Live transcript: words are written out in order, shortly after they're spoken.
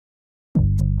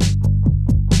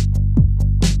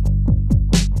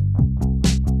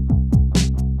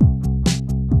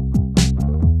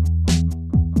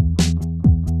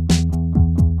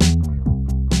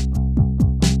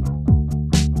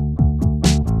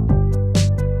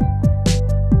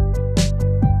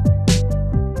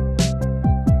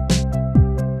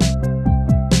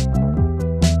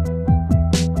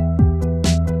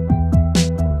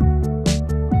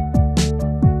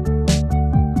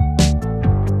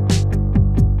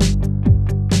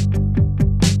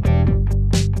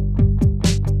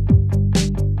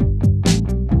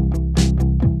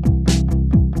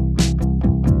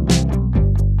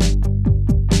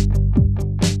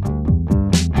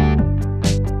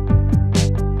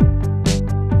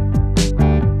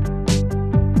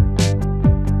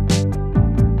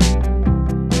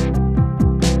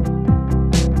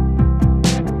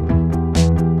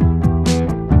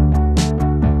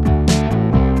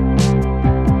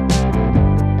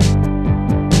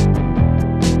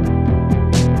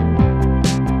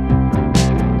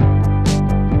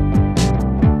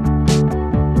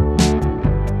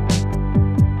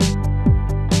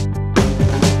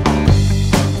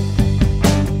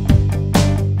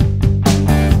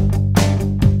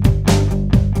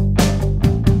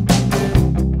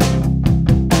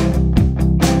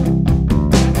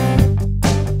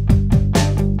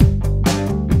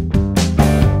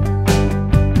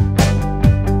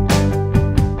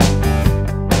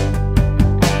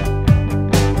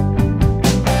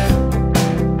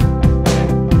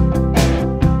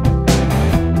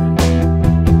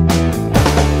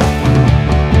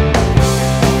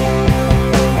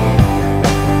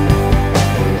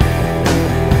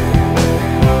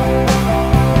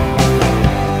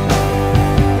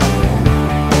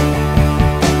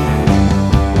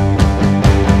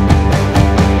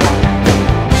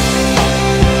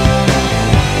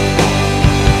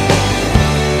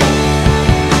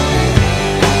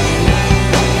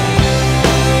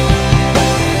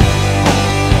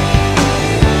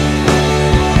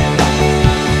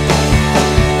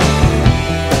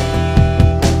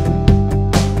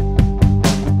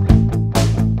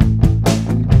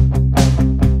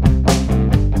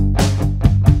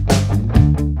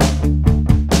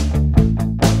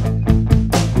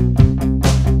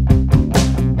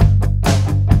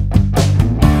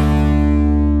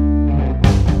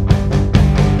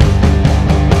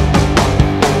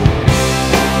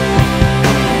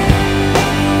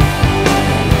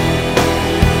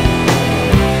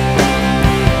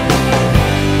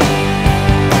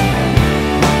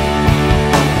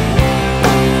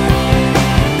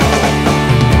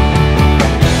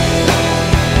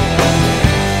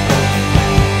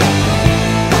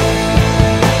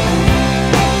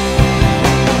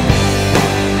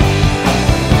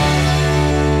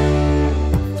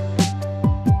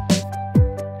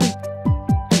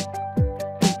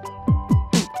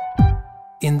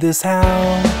this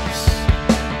house,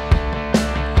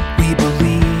 we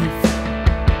believe,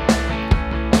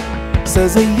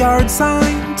 says a yard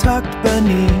sign tucked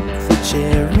beneath the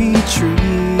cherry tree.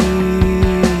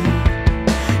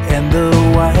 And the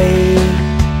white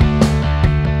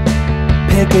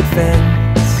picket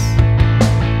fence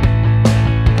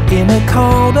in a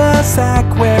cul-de-sac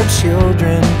where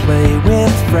children play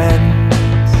with friends.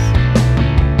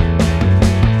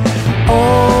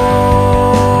 All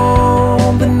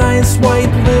the nice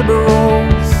white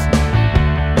liberals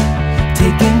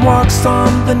taking walks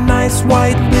on the nice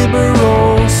white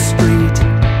liberal street.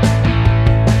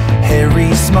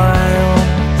 Harry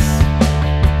smiles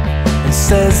and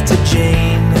says to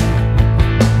Jane,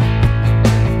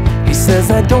 he says,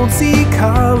 I don't see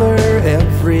color,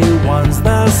 everyone's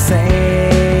the same.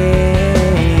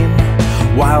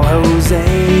 While Jose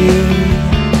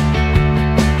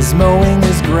is mowing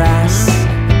his grass,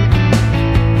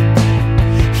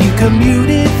 he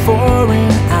commuted for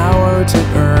an hour to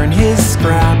earn his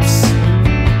scraps.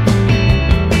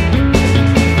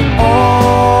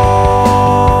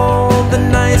 All the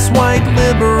nice white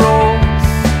liberals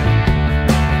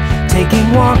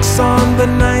taking walks on the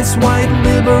nice white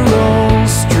liberal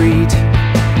street.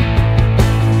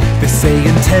 They say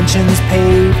intentions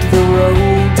paved the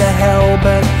road to hell,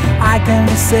 but I can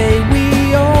say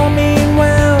we all mean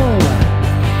well.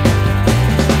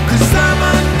 'Cause I'm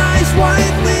a nice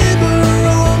white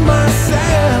liberal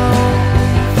myself.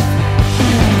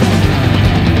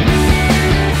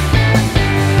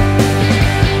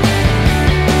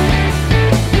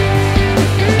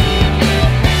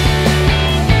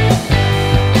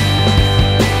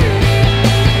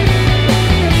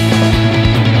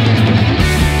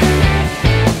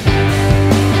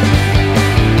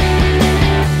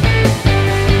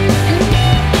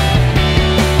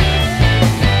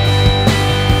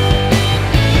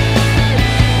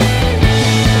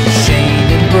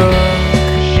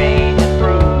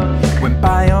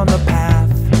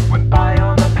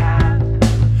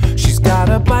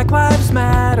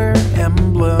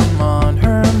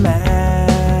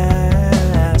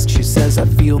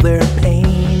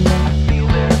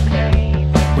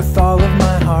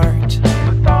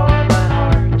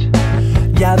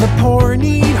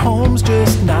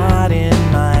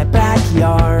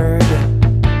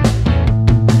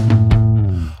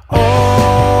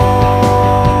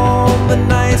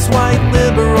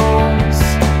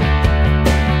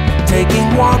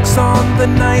 On the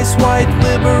nice white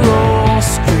liberal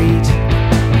street.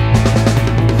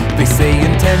 They say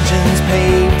intentions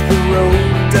paved the